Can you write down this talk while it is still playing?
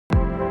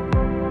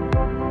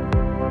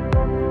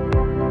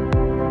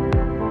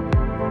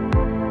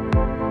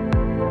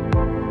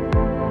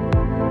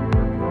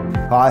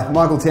Hi,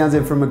 Michael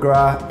Townsend from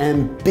McGrath,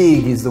 and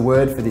big is the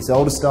word for this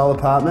older style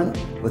apartment.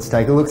 Let's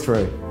take a look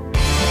through.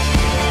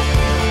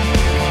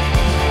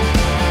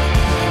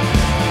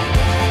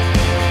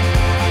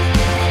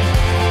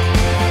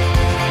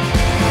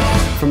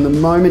 From the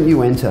moment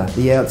you enter,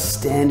 the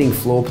outstanding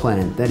floor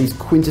plan that is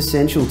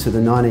quintessential to the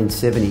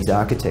 1970s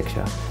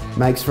architecture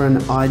makes for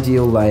an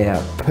ideal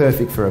layout,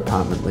 perfect for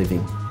apartment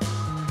living.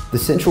 The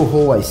central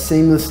hallway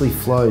seamlessly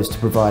flows to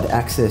provide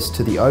access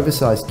to the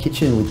oversized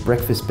kitchen with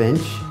breakfast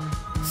bench,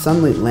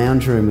 sunlit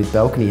lounge room with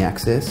balcony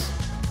access,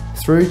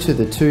 through to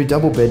the 2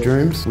 double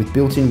bedrooms with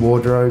built-in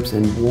wardrobes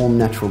and warm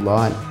natural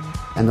light,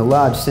 and the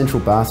large central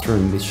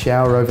bathroom with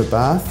shower over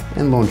bath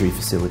and laundry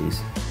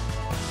facilities.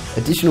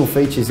 Additional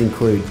features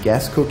include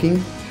gas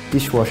cooking,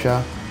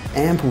 dishwasher,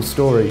 ample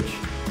storage,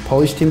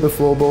 polished timber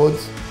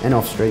floorboards and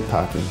off-street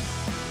parking.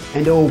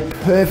 And all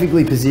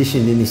perfectly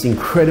positioned in this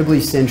incredibly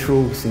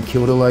central St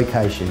Kilda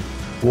location,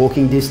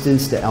 walking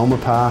distance to Alma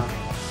Park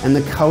and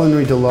the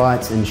culinary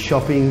delights and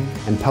shopping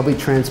and public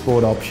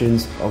transport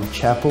options of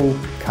Chapel,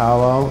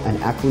 Carlisle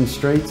and Ackland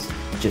Streets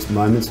just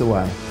moments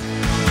away.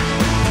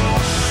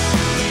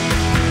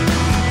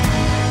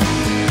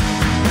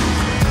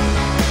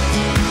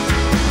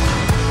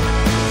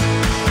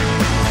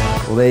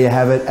 Well, there you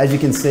have it. As you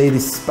can see,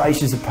 this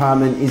spacious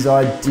apartment is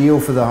ideal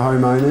for the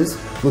homeowners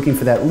looking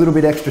for that little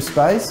bit extra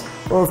space,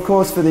 or of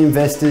course for the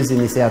investors in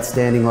this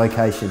outstanding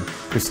location.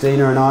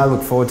 Cristina and I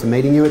look forward to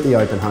meeting you at the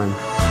open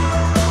home.